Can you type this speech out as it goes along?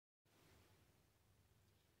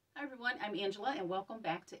Hi everyone, I'm Angela and welcome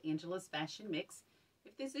back to Angela's Fashion Mix.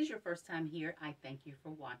 If this is your first time here, I thank you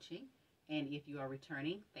for watching. And if you are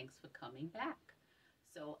returning, thanks for coming back.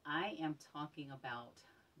 So I am talking about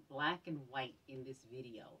black and white in this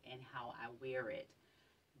video and how I wear it.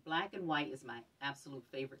 Black and white is my absolute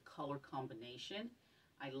favorite color combination.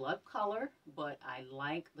 I love color, but I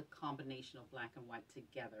like the combination of black and white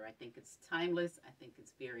together. I think it's timeless. I think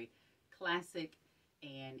it's very classic.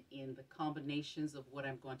 And in the combinations of what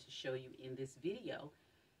I'm going to show you in this video,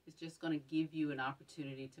 it's just going to give you an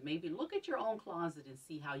opportunity to maybe look at your own closet and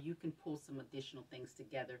see how you can pull some additional things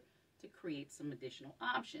together to create some additional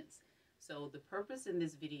options. So the purpose in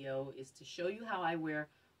this video is to show you how I wear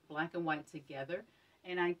black and white together.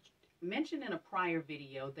 And I mentioned in a prior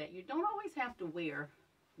video that you don't always have to wear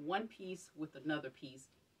one piece with another piece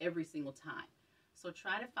every single time. So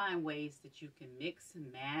try to find ways that you can mix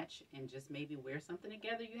and match and just maybe wear something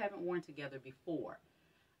together you haven't worn together before.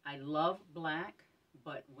 I love black,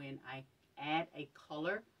 but when I add a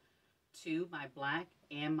color to my black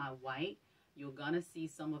and my white, you're gonna see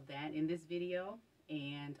some of that in this video.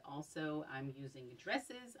 And also I'm using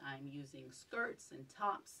dresses, I'm using skirts and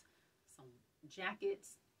tops, some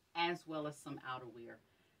jackets, as well as some outerwear.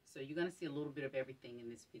 So you're gonna see a little bit of everything in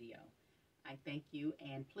this video. I thank you,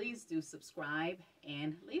 and please do subscribe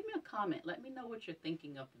and leave me a comment. Let me know what you're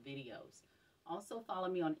thinking of the videos. Also follow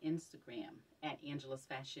me on Instagram at Angela's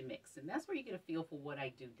Fashion Mix, and that's where you get a feel for what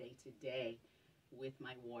I do day to day with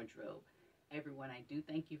my wardrobe. Everyone, I do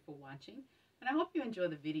thank you for watching, and I hope you enjoy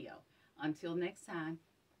the video. Until next time,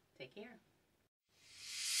 take care.